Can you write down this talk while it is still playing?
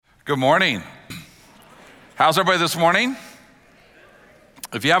Good morning. How's everybody this morning?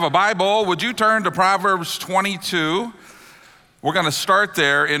 If you have a Bible, would you turn to Proverbs 22? We're going to start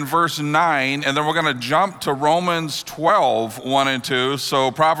there in verse 9, and then we're going to jump to Romans 12, 1 and 2.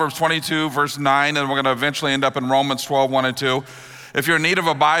 So Proverbs 22, verse 9, and we're going to eventually end up in Romans 12, 1 and 2. If you're in need of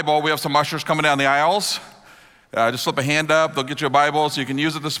a Bible, we have some ushers coming down the aisles. Just slip a hand up, they'll get you a Bible so you can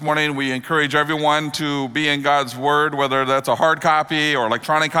use it this morning. We encourage everyone to be in God's Word, whether that's a hard copy or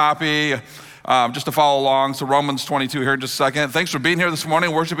electronic copy, just to follow along. So Romans 22 here in just a second. Thanks for being here this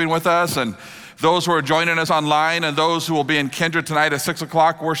morning, worshiping with us, and those who are joining us online and those who will be in Kindred tonight at 6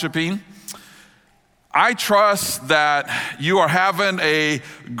 o'clock worshiping. I trust that you are having a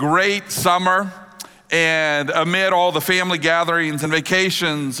great summer. And amid all the family gatherings and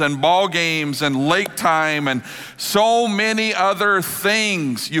vacations and ball games and lake time and so many other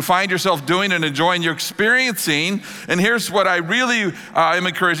things you find yourself doing and enjoying, you're experiencing, and here's what I really am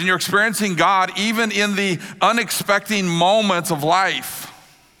encouraging, you're experiencing God even in the unexpected moments of life.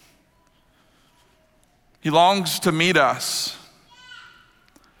 He longs to meet us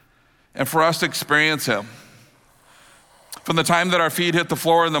and for us to experience Him. From the time that our feet hit the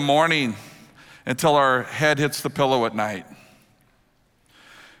floor in the morning until our head hits the pillow at night.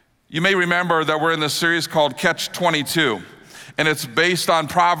 You may remember that we're in this series called Catch 22, and it's based on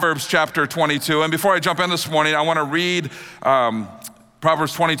Proverbs chapter 22. And before I jump in this morning, I want to read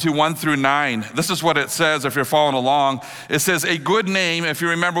Proverbs 22, 1 through 9. This is what it says if you're following along. It says, a good name, if you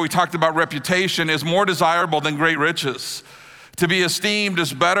remember we talked about reputation, is more desirable than great riches. To be esteemed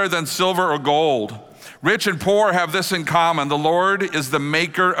is better than silver or gold. Rich and poor have this in common. The Lord is the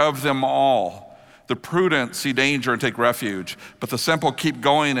maker of them all. The prudent see danger and take refuge, but the simple keep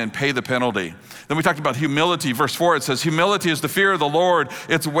going and pay the penalty. Then we talked about humility. Verse 4, it says, humility is the fear of the Lord.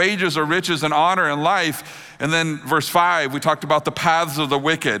 Its wages are riches and honor and life. And then verse 5, we talked about the paths of the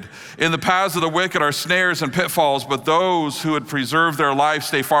wicked. In the paths of the wicked are snares and pitfalls, but those who would preserve their life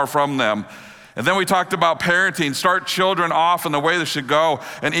stay far from them. And then we talked about parenting. Start children off in the way they should go,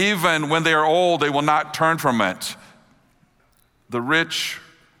 and even when they are old, they will not turn from it. The rich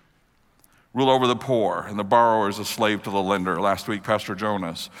rule over the poor, and the borrower is a slave to the lender. Last week, Pastor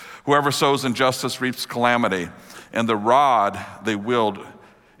Jonas. Whoever sows injustice reaps calamity, and the rod they wield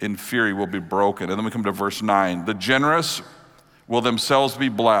in fury will be broken. And then we come to verse 9. The generous will themselves be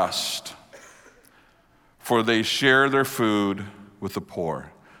blessed, for they share their food with the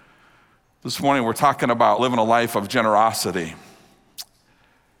poor. This morning, we're talking about living a life of generosity.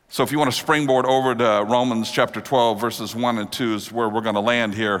 So if you want to springboard over to Romans chapter 12, verses 1 and 2 is where we're going to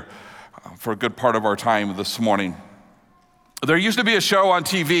land here for a good part of our time this morning. There used to be a show on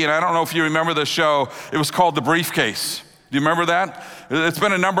TV, and I don't know if you remember this show. It was called The Briefcase. Do you remember that? It's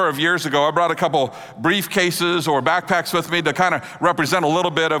been a number of years ago. I brought a couple briefcases or backpacks with me to kind of represent a little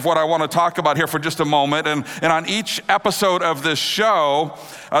bit of what I want to talk about here for just a moment. And on each episode of this show,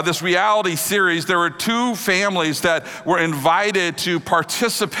 this reality series, there were two families that were invited to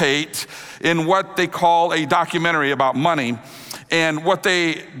participate in what they call a documentary about money. And what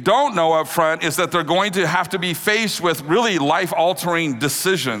they don't know up front is that they're going to have to be faced with really life-altering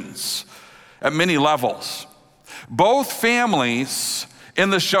decisions at many levels. Both families in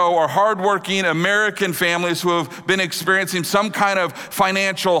the show are hardworking American families who have been experiencing some kind of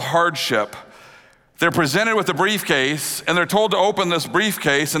financial hardship. They're presented with a briefcase, and they're told to open this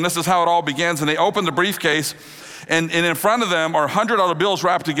briefcase, and this is how it all begins. And they open the briefcase, and in front of them are $100 bills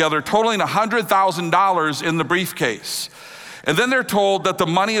wrapped together, totaling $100,000 in the briefcase. And then they're told that the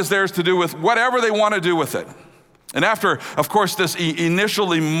money is theirs to do with whatever they want to do with it. And after, of course, this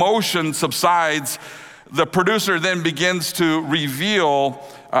initial emotion subsides, the producer then begins to reveal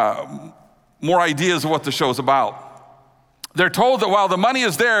more ideas of what the show is about. They're told that while the money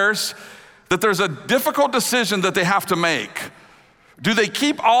is theirs, that there's a difficult decision that they have to make. Do they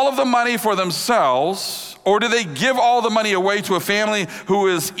keep all of the money for themselves, or do they give all the money away to a family who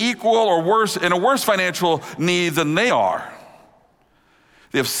is equal or worse, in a worse financial need than they are?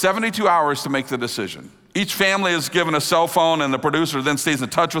 They have 72 hours to make the decision. Each family is given a cell phone, and the producer then stays in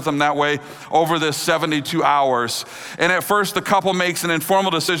touch with them that way over this 72 hours. And at first, the couple makes an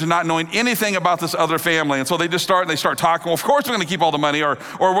informal decision, not knowing anything about this other family. And so they start talking, well, of course we're gonna keep all the money, or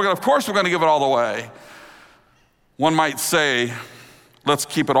of course we're gonna give it all away. One might say, let's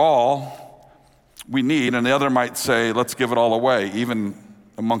keep it all we need, and the other might say, let's give it all away, even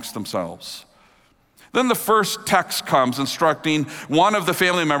amongst themselves. Then the first text comes instructing one of the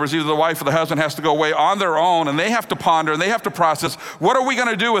family members, either the wife or the husband, has to go away on their own, and they have to ponder and they have to process, what are we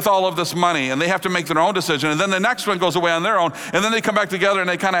gonna do with all of this money? And they have to make their own decision. And then the next one goes away on their own, and then they come back together and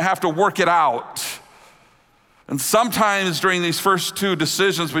they kind of have to work it out. And sometimes during these first two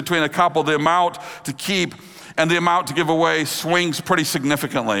decisions between a couple, the amount to keep and the amount to give away swings pretty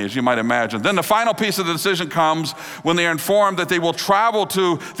significantly, as you might imagine. Then the final piece of the decision comes when they are informed that they will travel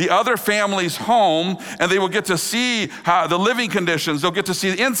to the other family's home and they will get to see how the living conditions. They'll get to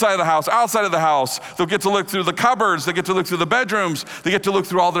see the inside of the house, outside of the house. They'll get to look through the cupboards. They get to look through the bedrooms. They get to look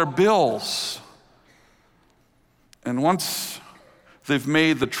through all their bills. And once they've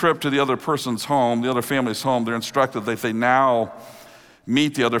made the trip to the other person's home, the other family's home, they're instructed that they now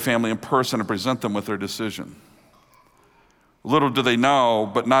meet the other family in person and present them with their decision. Little do they know,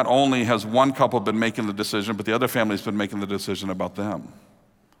 but not only has one couple been making the decision, but the other family's been making the decision about them.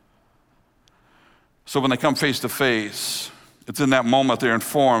 So when they come face to face, it's in that moment they're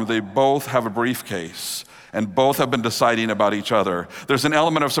informed they both have a briefcase and both have been deciding about each other. There's an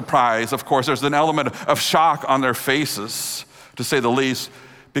element of surprise, of course. There's an element of shock on their faces, to say the least,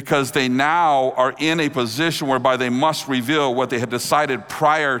 because they now are in a position whereby they must reveal what they had decided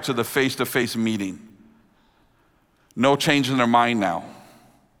prior to the face-to-face meeting. No change in their mind now.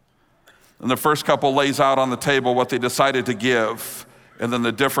 And the first couple lays out on the table what they decided to give, and then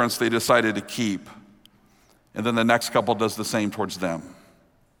the difference they decided to keep. And then the next couple does the same towards them.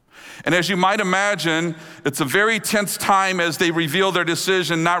 And as you might imagine, it's a very tense time as they reveal their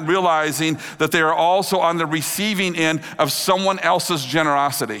decision, not realizing that they are also on the receiving end of someone else's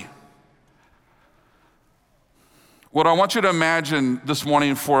generosity. What I want you to imagine this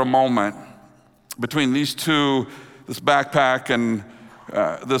morning for a moment, between these two, this backpack and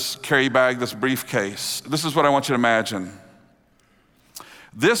this carry bag, this briefcase, this is what I want you to imagine.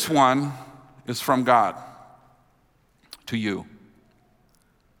 This one is from God to you.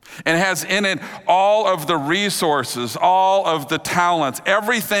 And has in it all of the resources, all of the talents,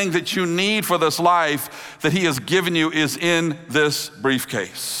 everything that you need for this life that he has given you is in this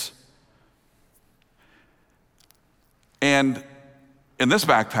briefcase. And in this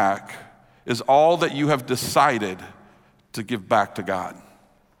backpack is all that you have decided to give back to God.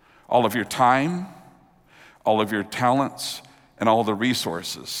 All of your time, all of your talents, and all the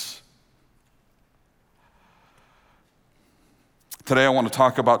resources. Today I want to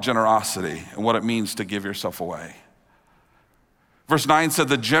talk about generosity and what it means to give yourself away. Verse 9 said,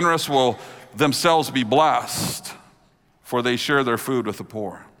 the generous will themselves be blessed, for they share their food with the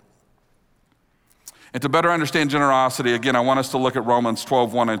poor. And to better understand generosity, again, I want us to look at Romans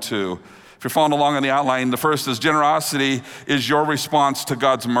 12, 1 and 2. If you're following along on the outline, the first is generosity is your response to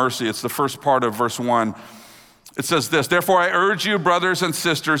God's mercy. It's the first part of verse 1. It says this, therefore I urge you, brothers and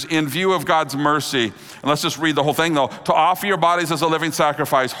sisters, in view of God's mercy, and let's just read the whole thing though, to offer your bodies as a living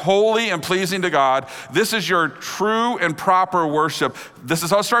sacrifice, holy and pleasing to God. This is your true and proper worship. This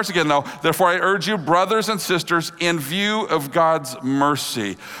is how it starts again though. Therefore I urge you, brothers and sisters, in view of God's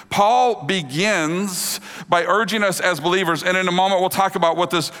mercy. Paul begins by urging us as believers, and in a moment we'll talk about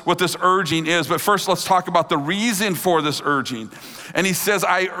what this urging is, but first let's talk about the reason for this urging. And he says,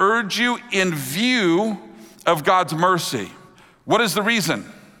 I urge you in view of God's mercy. What is the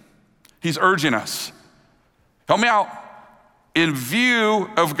reason? He's urging us. Help me out. In view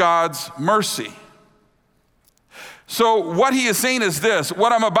of God's mercy. So what he is saying is this,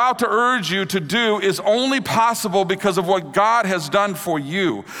 what I'm about to urge you to do is only possible because of what God has done for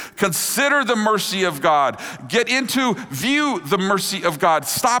you. Consider the mercy of God. Get into view the mercy of God.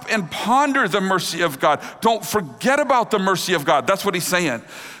 Stop and ponder the mercy of God. Don't forget about the mercy of God. That's what he's saying.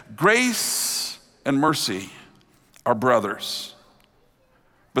 Grace and mercy are brothers,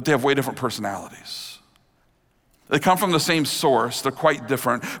 but they have way different personalities. They come from the same source. They're quite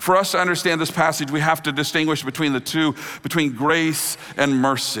different. For us to understand this passage, we have to distinguish between the two, between grace and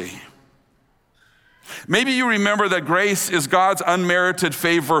mercy. Maybe you remember that grace is God's unmerited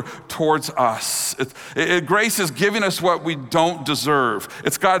favor towards us. Grace is giving us what we don't deserve.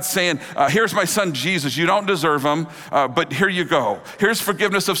 It's God saying, here's my son Jesus, you don't deserve him, but here you go. Here's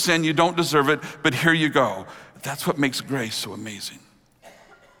forgiveness of sin, you don't deserve it, but here you go. That's what makes grace so amazing.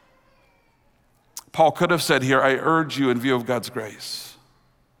 Paul could have said here, I urge you in view of God's grace.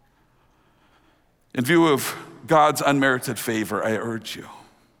 In view of God's unmerited favor, I urge you.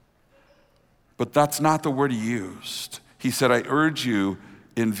 But that's not the word he used. He said, I urge you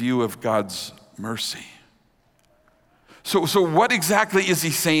in view of God's mercy. So what exactly is he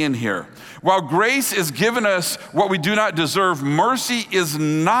saying here? While grace is giving us what we do not deserve, mercy is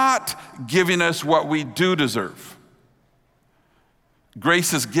not giving us what we do deserve.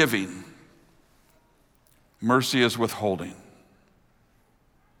 Grace is giving. Mercy is withholding.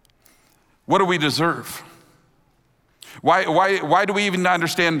 What do we deserve? Why do we even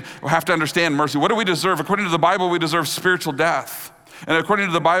have to understand mercy? What do we deserve? According to the Bible, we deserve spiritual death. And according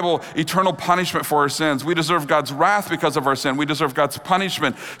to the Bible, eternal punishment for our sins. We deserve God's wrath because of our sin. We deserve God's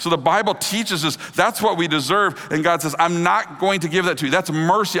punishment. So the Bible teaches us that's what we deserve. And God says, I'm not going to give that to you. That's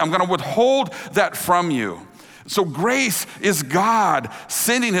mercy. I'm going to withhold that from you. So grace is God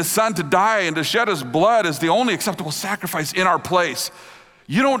sending his son to die and to shed his blood as the only acceptable sacrifice in our place.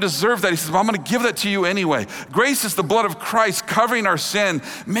 You don't deserve that. He says, well, I'm going to give that to you anyway. Grace is the blood of Christ covering our sin,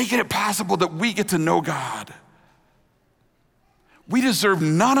 making it possible that we get to know God. We deserve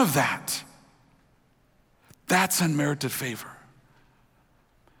none of that. That's unmerited favor.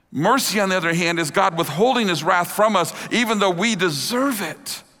 Mercy, on the other hand, is God withholding his wrath from us, even though we deserve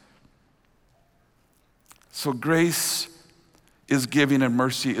it. So grace is giving and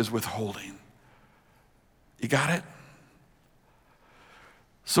mercy is withholding. You got it?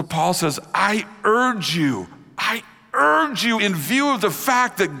 So Paul says, I urge you in view of the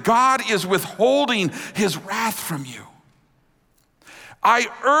fact that God is withholding his wrath from you. I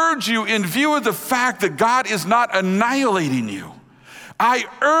urge you in view of the fact that God is not annihilating you. I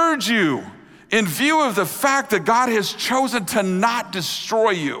urge you in view of the fact that God has chosen to not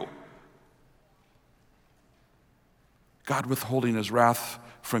destroy you. God withholding his wrath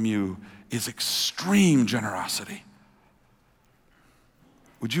from you is extreme generosity.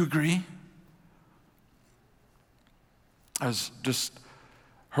 Would you agree? I just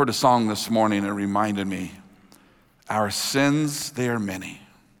heard a song this morning. It reminded me, our sins, they are many.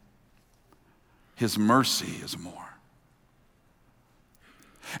 His mercy is more.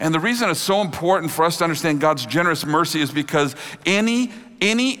 And the reason it's so important for us to understand God's generous mercy is because any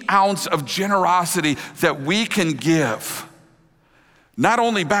ounce of generosity that we can give, not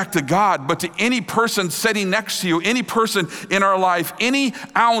only back to God, but to any person sitting next to you, any person in our life, any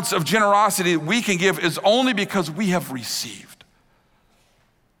ounce of generosity that we can give is only because we have received.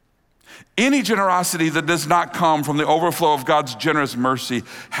 Any generosity that does not come from the overflow of God's generous mercy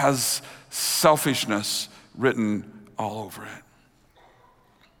has selfishness written all over it.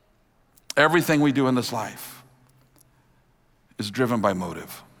 Everything we do in this life is driven by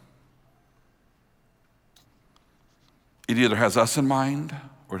motive. It either has us in mind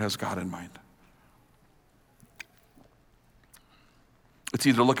or it has God in mind. It's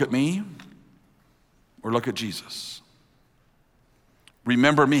either look at me or look at Jesus.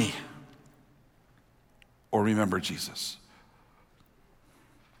 Remember me or remember Jesus.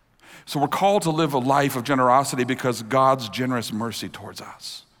 So we're called to live a life of generosity because God's generous mercy towards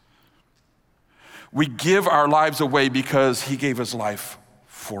us. We give our lives away because he gave his life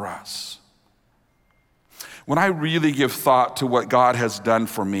for us. When I really give thought to what God has done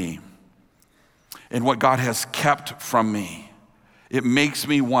for me and what God has kept from me, it makes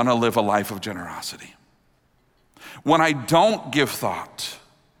me want to live a life of generosity. When I don't give thought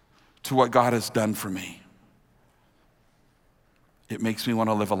to what God has done for me, it makes me want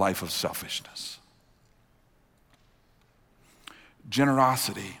to live a life of selfishness.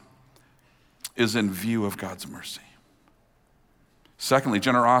 Generosity is in view of God's mercy. Secondly,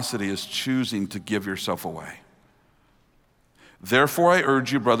 generosity is choosing to give yourself away. Therefore, I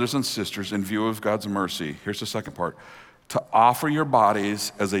urge you, brothers and sisters, in view of God's mercy, here's the second part, to offer your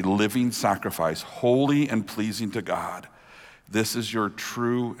bodies as a living sacrifice, holy and pleasing to God. This is your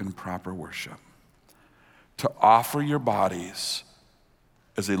true and proper worship. To offer your bodies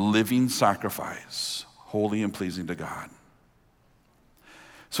as a living sacrifice, holy and pleasing to God.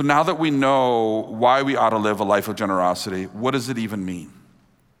 So now that we know why we ought to live a life of generosity, what does it even mean?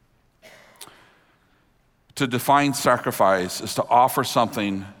 To define sacrifice is to offer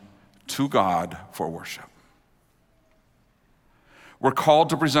something to God for worship. We're called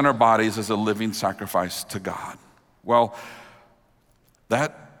to present our bodies as a living sacrifice to God. Well,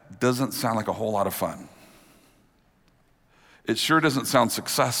 that doesn't sound like a whole lot of fun. It sure doesn't sound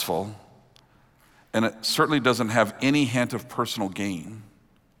successful, and it certainly doesn't have any hint of personal gain.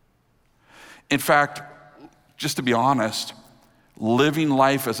 In fact, just to be honest, living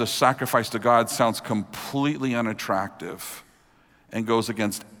life as a sacrifice to God sounds completely unattractive and goes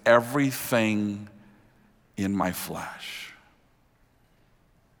against everything in my flesh.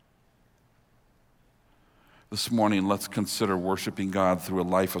 This morning, let's consider worshiping God through a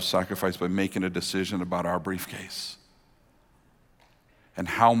life of sacrifice by making a decision about our briefcase and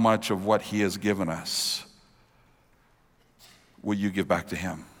how much of what he has given us will you give back to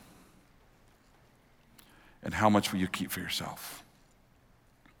him? And how much will you keep for yourself?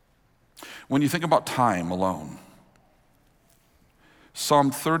 When you think about time alone,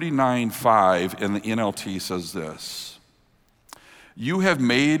 Psalm 39:5 in the NLT says this: you have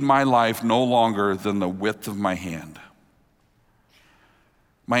made my life no longer than the width of my hand.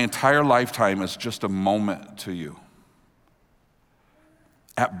 My entire lifetime is just a moment to you.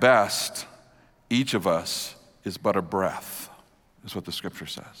 At best, each of us is but a breath, is what the scripture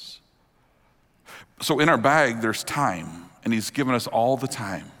says. So in our bag, there's time, and he's given us all the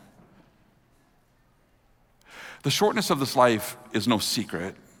time. The shortness of this life is no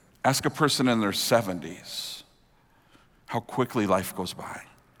secret. Ask a person in their 70s how quickly life goes by.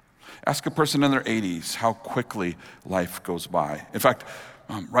 Ask a person in their 80s how quickly life goes by. In fact,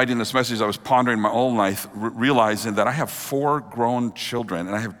 writing this message, I was pondering my own life, realizing that I have 4 grown children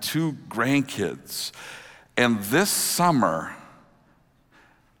and I have 2 grandkids. And this summer,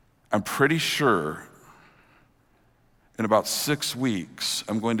 I'm pretty sure in about 6 weeks,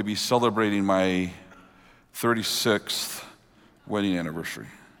 I'm going to be celebrating my 36th wedding anniversary.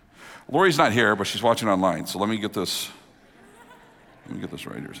 Lori's not here, but she's watching online, so let me get this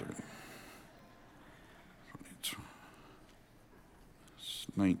right here a second.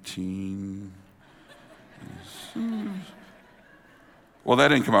 19. Well, that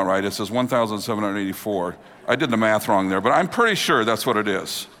didn't come out right. It says 1,784. I did the math wrong there, but I'm pretty sure that's what it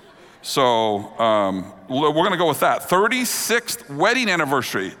is. So we're going to go with that. 36th wedding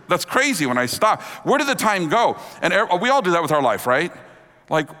anniversary. That's crazy when I stop. Where did the time go? And we all do that with our life, right?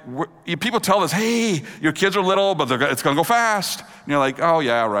 Like people tell us, hey, your kids are little, but it's going to go fast. And you're like, oh,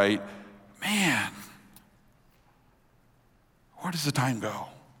 yeah, right. Man, where does the time go?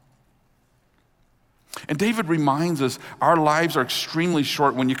 And David reminds us our lives are extremely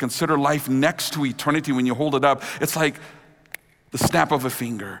short when you consider life next to eternity. When you hold it up, it's like the snap of a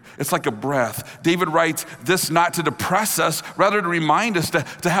finger. It's like a breath. David writes this not to depress us, rather to remind us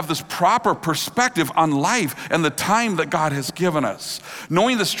to have this proper perspective on life and the time that God has given us.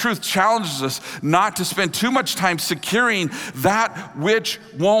 Knowing this truth challenges us not to spend too much time securing that which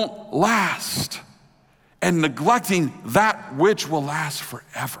won't last and neglecting that which will last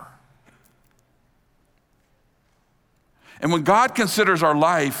forever. And when God considers our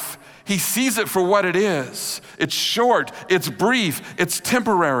life, he sees it for what it is. It's short, it's brief, it's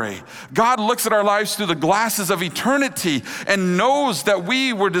temporary. God looks at our lives through the glasses of eternity and knows that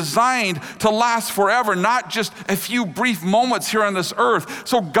we were designed to last forever, not just a few brief moments here on this earth.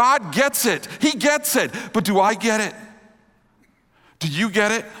 So God gets it. He gets it. But do I get it? Do you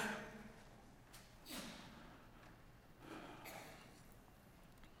get it?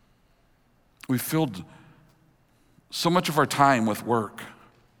 We filled so much of our time with work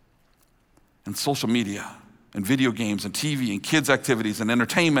and social media and video games and TV and kids' activities and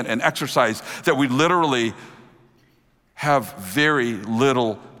entertainment and exercise that we literally have very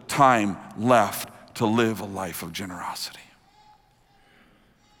little time left to live a life of generosity.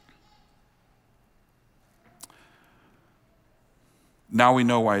 Now we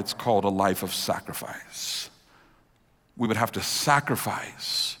know why it's called a life of sacrifice. We would have to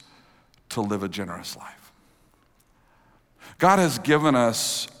sacrifice to live a generous life. God has given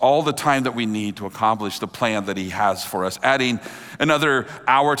us all the time that we need to accomplish the plan that he has for us. Adding another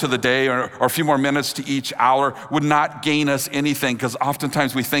hour to the day or a few more minutes to each hour would not gain us anything, because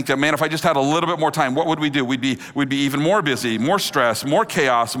oftentimes we think that, man, if I just had a little bit more time, what would we do? We'd be even more busy, more stress, more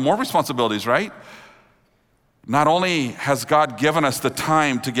chaos, more responsibilities, right? Not only has God given us the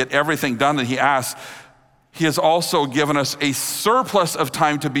time to get everything done that he asks, he has also given us a surplus of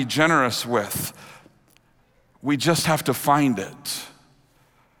time to be generous with. We just have to find it.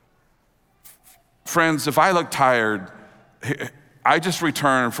 Friends, if I look tired, I just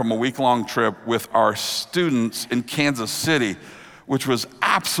returned from a week-long trip with our students in Kansas City, which was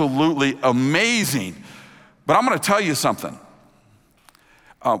absolutely amazing. But I'm going to tell you something.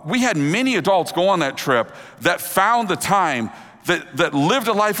 We had many adults go on that trip that found the time that lived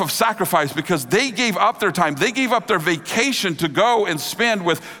a life of sacrifice because they gave up their time. They gave up their vacation to go and spend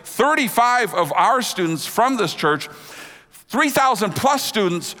with 35 of our students from this church, 3,000 plus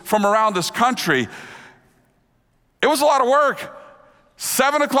students from around this country. It was a lot of work.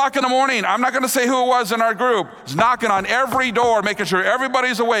 7 o'clock in the morning, I'm not going to say who it was in our group, was knocking on every door, making sure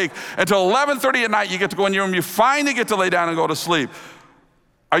everybody's awake. Until 11:30 at night, you get to go in your room. You finally get to lay down and go to sleep.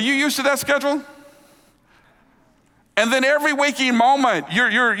 Are you used to that schedule? And then every waking moment,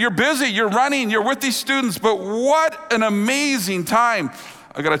 you're busy, you're running, you're with these students, but what an amazing time.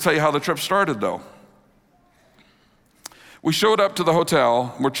 I gotta tell you how the trip started though. We showed up to the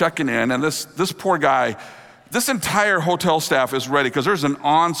hotel, we're checking in, and this poor guy, this entire hotel staff is ready because there's an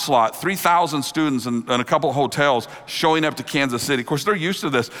onslaught, 3,000 students and a couple of hotels showing up to Kansas City. Of course, they're used to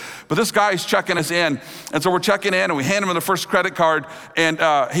this, but this guy's checking us in. And so we're checking in and we hand him the first credit card and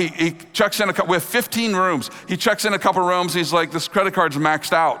he checks in we have 15 rooms. He checks in a couple rooms. He's like, this credit card's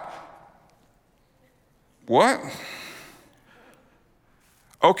maxed out. What?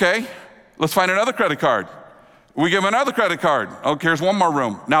 Okay, let's find another credit card. We give them another credit card. Okay, here's one more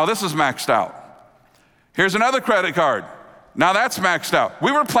room. Now this is maxed out. Here's another credit card. Now that's maxed out.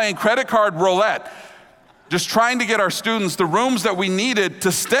 We were playing credit card roulette, just trying to get our students the rooms that we needed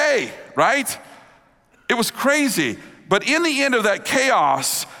to stay, right? It was crazy. But in the end of that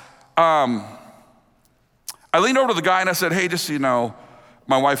chaos, I leaned over to the guy and I said, hey, just so you know,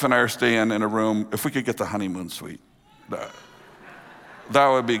 my wife and I are staying in a room. If we could get the honeymoon suite, that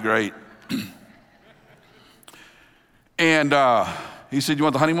would be great. And he said, you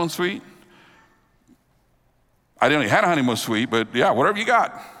want the honeymoon suite? I didn't have a honeymoon suite, but yeah, whatever you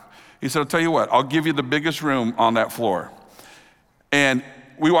got. He said, I'll tell you what, I'll give you the biggest room on that floor. And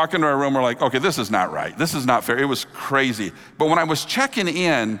we walk into our room, we're like, okay, this is not right. This is not fair. It was crazy. But when I was checking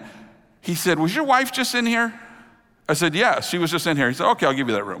in, he said, was your wife just in here? I said, yes, she was just in here. He said, okay, I'll give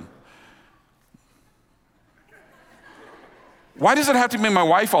you that room. Why does it have to be my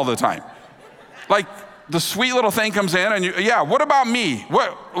wife all the time? Like, the sweet little thing comes in and what about me?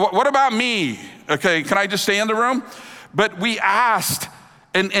 What about me? Okay, can I just stay in the room? But we asked,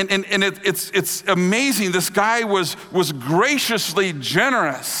 and it's amazing. This guy was graciously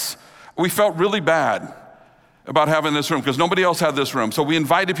generous. We felt really bad about having this room because nobody else had this room. So we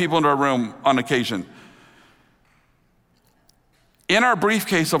invited people into our room on occasion. In our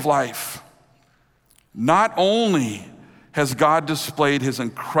briefcase of life, not only has God displayed his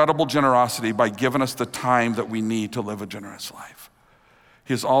incredible generosity by giving us the time that we need to live a generous life,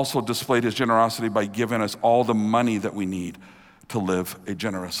 he has also displayed his generosity by giving us all the money that we need to live a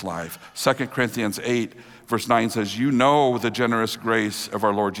generous life. 2 Corinthians 8, verse 9 says, you know the generous grace of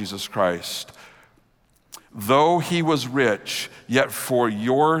our Lord Jesus Christ. Though he was rich, yet for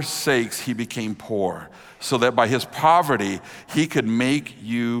your sakes he became poor, so that by his poverty he could make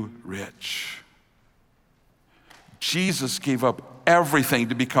you rich. Jesus gave up everything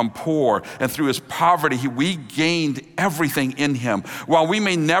to become poor, and through his poverty, we gained everything in him. While we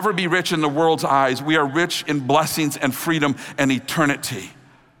may never be rich in the world's eyes, we are rich in blessings and freedom and eternity.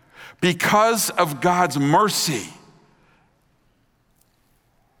 Because of God's mercy,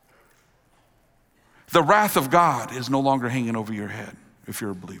 the wrath of God is no longer hanging over your head if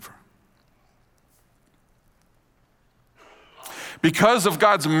you're a believer. Because of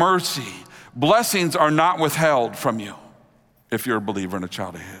God's mercy, blessings are not withheld from you if you're a believer and a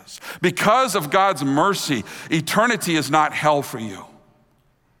child of his. Because of God's mercy, eternity is not hell for you.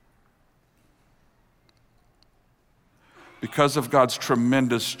 Because of God's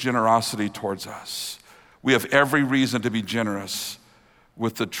tremendous generosity towards us, we have every reason to be generous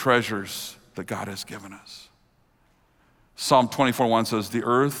with the treasures that God has given us. Psalm 24:1 says, the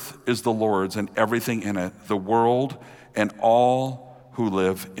earth is the Lord's and everything in it, the world and all who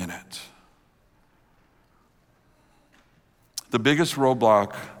live in it. The biggest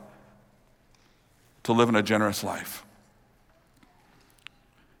roadblock to living a generous life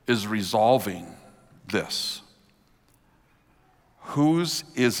is resolving this. Whose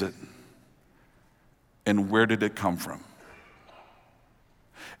is it and where did it come from?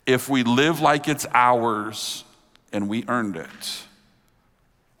 If we live like it's ours and we earned it,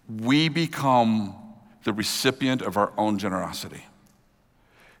 we become the recipient of our own generosity.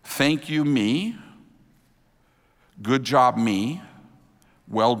 Thank you, me. Good job, me.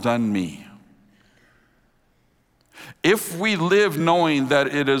 Well done, me. If we live knowing that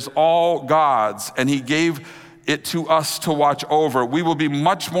it is all God's and he gave it to us to watch over, we will be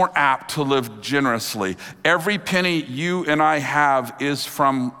much more apt to live generously. Every penny you and I have is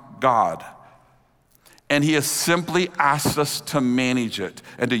from God. And he has simply asked us to manage it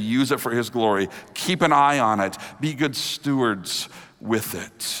and to use it for his glory. Keep an eye on it. Be good stewards with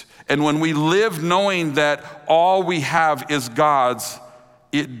it. And when we live knowing that all we have is God's,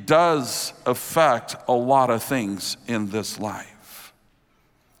 it does affect a lot of things in this life.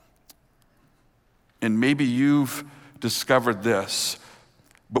 And maybe you've discovered this,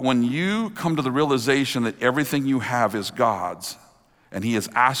 but when you come to the realization that everything you have is God's, and he has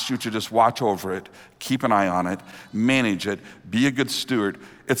asked you to just watch over it, keep an eye on it, manage it, be a good steward,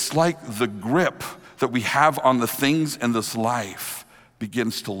 it's like the grip that we have on the things in this life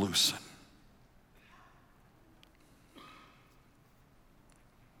begins to loosen.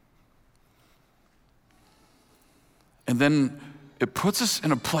 And then it puts us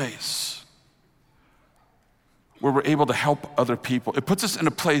in a place where we're able to help other people. It puts us in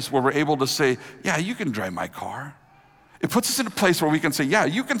a place where we're able to say, yeah, you can drive my car. It puts us in a place where we can say, yeah,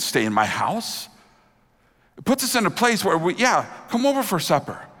 you can stay in my house. It puts us in a place where come over for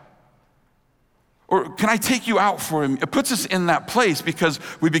supper. Or can I take you out for him? It puts us in that place because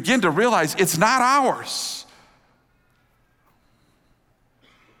we begin to realize it's not ours.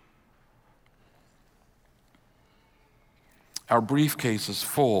 Our briefcase is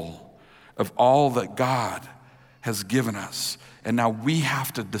full of all that God has given us. And now we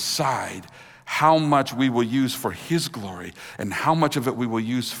have to decide how much we will use for his glory and how much of it we will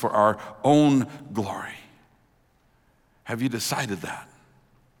use for our own glory. Have you decided that?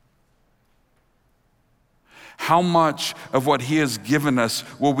 How much of what he has given us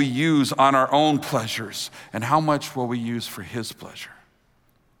will we use on our own pleasures, and how much will we use for his pleasure?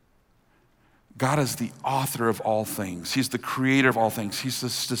 God is the author of all things. He's the creator of all things. He's the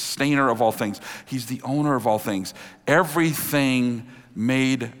sustainer of all things. He's the owner of all things. Everything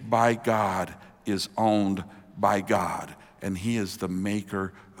made by God is owned by God, and he is the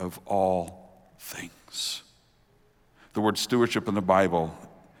maker of all things. The word stewardship in the Bible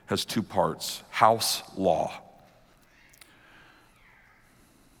has two parts: house law.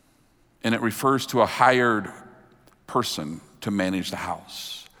 And it refers to a hired person to manage the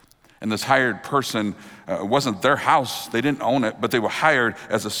house. And this hired person, it wasn't their house, they didn't own it, but they were hired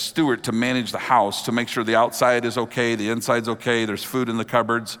as a steward to manage the house, to make sure the outside is okay, the inside's okay, there's food in the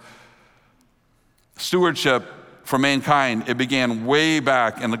cupboards. Stewardship for mankind, it began way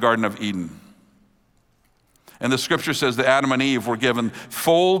back in the Garden of Eden. And the scripture says that Adam and Eve were given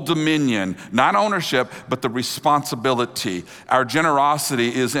full dominion, not ownership, but the responsibility. Our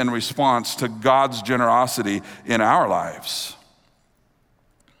generosity is in response to God's generosity in our lives.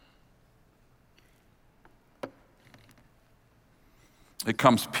 It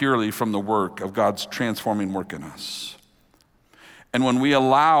comes purely from the work of God's transforming work in us. And when we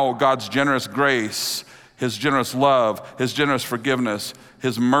allow God's generous grace, his generous love, his generous forgiveness,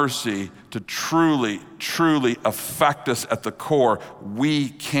 his mercy to truly, truly affect us at the core, we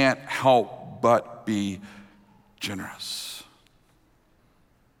can't help but be generous.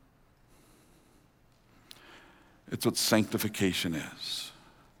 It's what sanctification is.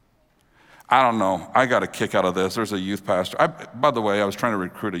 I don't know, I got a kick out of this. There's a youth pastor. By the way, I was trying to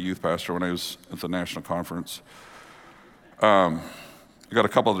recruit a youth pastor when I was at the national conference. I got a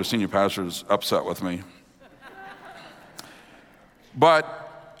couple of their senior pastors upset with me. But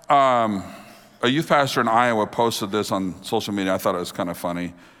a youth pastor in Iowa posted this on social media. I thought it was kind of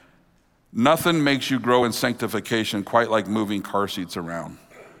funny. Nothing makes you grow in sanctification quite like moving car seats around.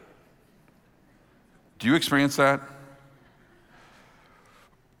 Do you experience that?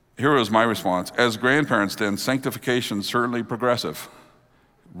 Here was my response. As grandparents then, sanctification certainly progressive,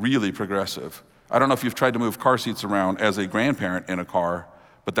 really progressive. I don't know if you've tried to move car seats around as a grandparent in a car,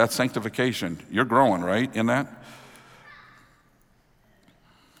 but that's sanctification. You're growing, right, in that?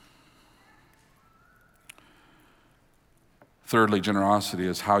 Thirdly, generosity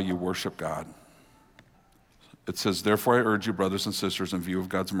is how you worship God. It says, therefore I urge you, brothers and sisters, in view of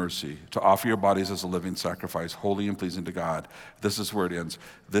God's mercy, to offer your bodies as a living sacrifice, holy and pleasing to God. This is where it ends.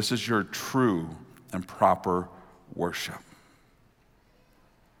 This is your true and proper worship.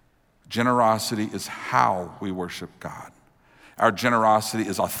 Generosity is how we worship God. Our generosity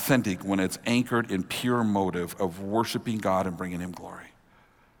is authentic when it's anchored in pure motive of worshiping God and bringing him glory.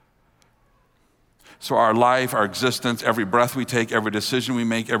 So our life, our existence, every breath we take, every decision we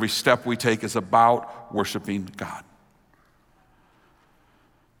make, every step we take is about worshiping God.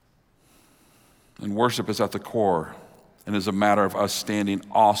 And worship is at the core and is a matter of us standing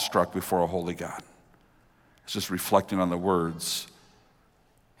awestruck before a holy God. It's just reflecting on the words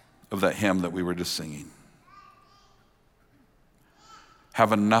of that hymn that we were just singing.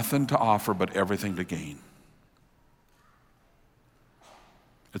 Having nothing to offer but everything to gain.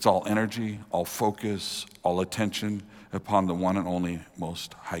 It's all energy, all focus, all attention upon the one and only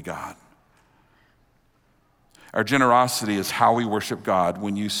Most High God. Our generosity is how we worship God.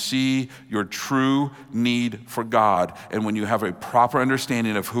 When you see your true need for God, and when you have a proper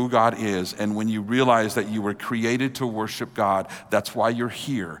understanding of who God is, and when you realize that you were created to worship God, that's why you're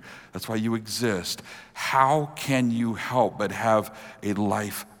here, that's why you exist. How can you help but have a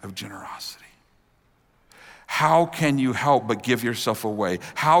life of generosity? How can you help but give yourself away?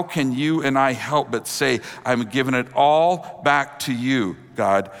 How can you and I help but say, I'm giving it all back to you,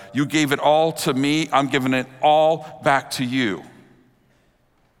 God. You gave it all to me. I'm giving it all back to you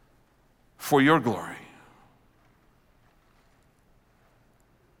for your glory.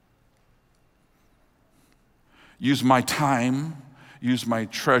 Use my time, use my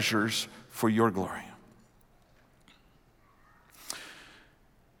treasures for your glory.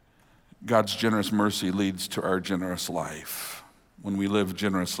 God's generous mercy leads to our generous life. When we live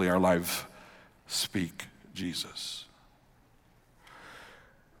generously, our lives speak Jesus.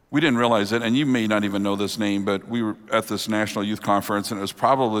 We didn't realize it, and you may not even know this name, but we were at this National Youth Conference, and it was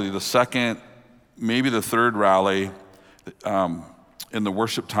probably the second, maybe the third rally in the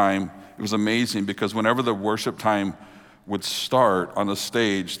worship time. It was amazing because whenever the worship time would start on the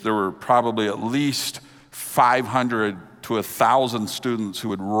stage, there were probably at least 500 to 1,000 students who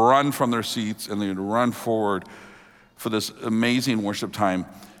would run from their seats and they would run forward for this amazing worship time.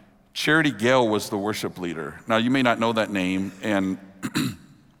 Charity Gale was the worship leader. Now, you may not know that name,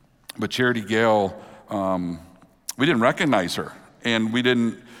 but Charity Gale, we didn't recognize her, and we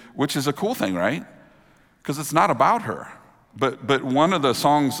didn't, which is a cool thing, right? Because it's not about her. But one of the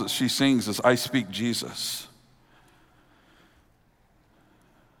songs that she sings is "I Speak Jesus."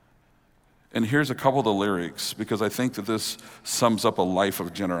 And here's a couple of the lyrics, because I think that this sums up a life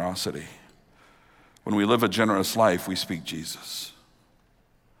of generosity. When we live a generous life, we speak Jesus.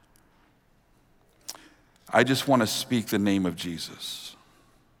 I just want to speak the name of Jesus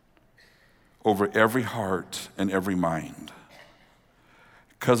over every heart and every mind,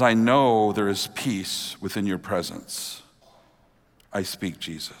 because I know there is peace within your presence. I speak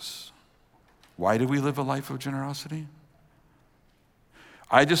Jesus. Why do we live a life of generosity?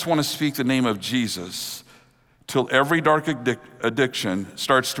 I just want to speak the name of Jesus till every dark addiction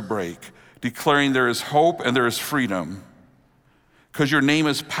starts to break, declaring there is hope and there is freedom, because your name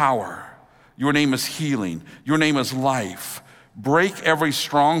is power, your name is healing, your name is life. Break every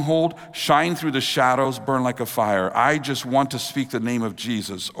stronghold, shine through the shadows, burn like a fire. I just want to speak the name of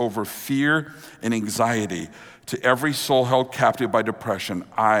Jesus over fear and anxiety to every soul held captive by depression.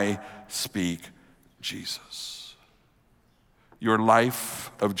 I speak Jesus. Your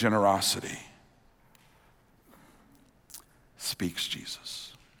life of generosity speaks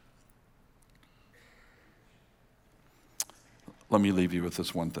Jesus. Let me leave you with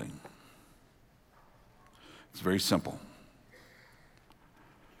this one thing. It's very simple.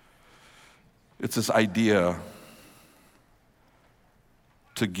 It's this idea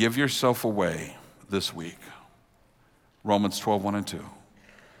to give yourself away this week. Romans 12, 1 and 2.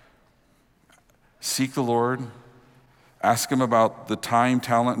 Seek the Lord. Ask him about the time,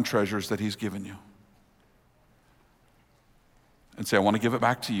 talent, and treasures that he's given you. And say, I want to give it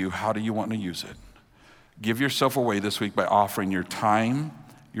back to you. How do you want to use it? Give yourself away this week by offering your time,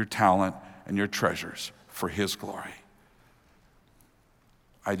 your talent, and your treasures for his glory.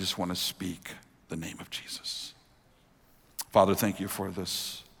 I just want to speak the name of Jesus. Father, thank you for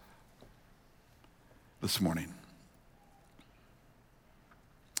this morning.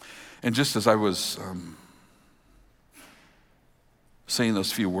 And just as I was saying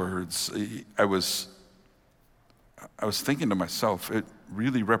those few words, I was thinking to myself, it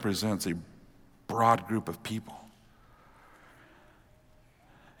really represents a broad group of people.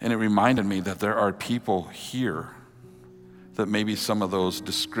 And it reminded me that there are people here that maybe some of those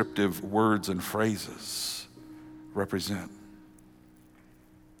descriptive words and phrases represent.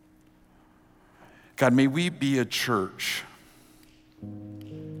 God, may we be a church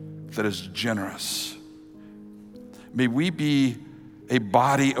that is generous. May we be a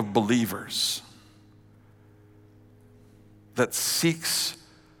body of believers that seeks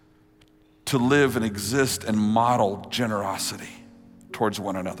to live and exist and model generosity towards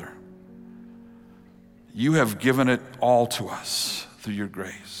one another. You have given it all to us through your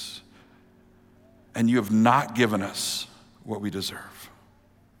grace, and you have not given us what we deserve.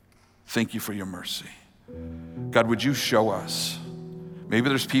 Thank you for your mercy. God, would you show us? Maybe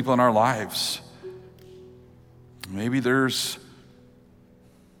there's people in our lives. Maybe there's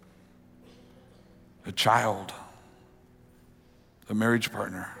a child, a marriage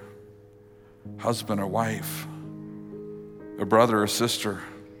partner, husband or wife, a brother or sister,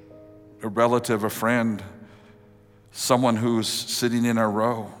 a relative, a friend, someone who's sitting in our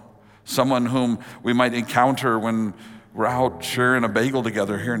row, someone whom we might encounter when we're out sharing a bagel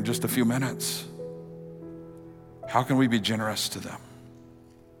together here in just a few minutes. How can we be generous to them?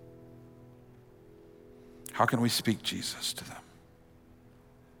 How can we speak Jesus to them?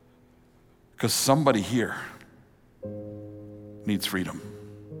 Because somebody here needs freedom.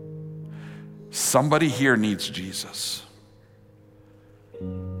 Somebody here needs Jesus.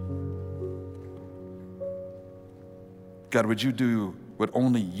 God, would you do what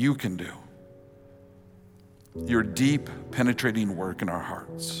only you can do? Your deep, penetrating work in our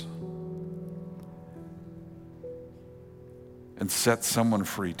hearts. And set someone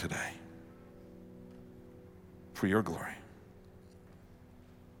free today for your glory.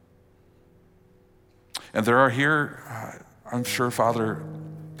 And there are here, I'm sure, Father,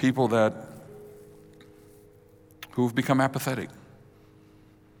 people who have become apathetic,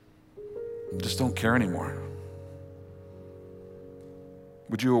 just don't care anymore.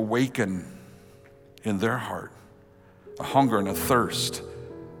 Would you awaken in their heart a hunger and a thirst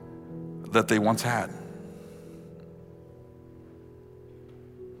that they once had?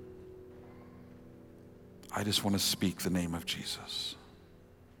 I just want to speak the name of Jesus.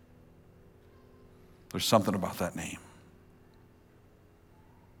 There's something about that name.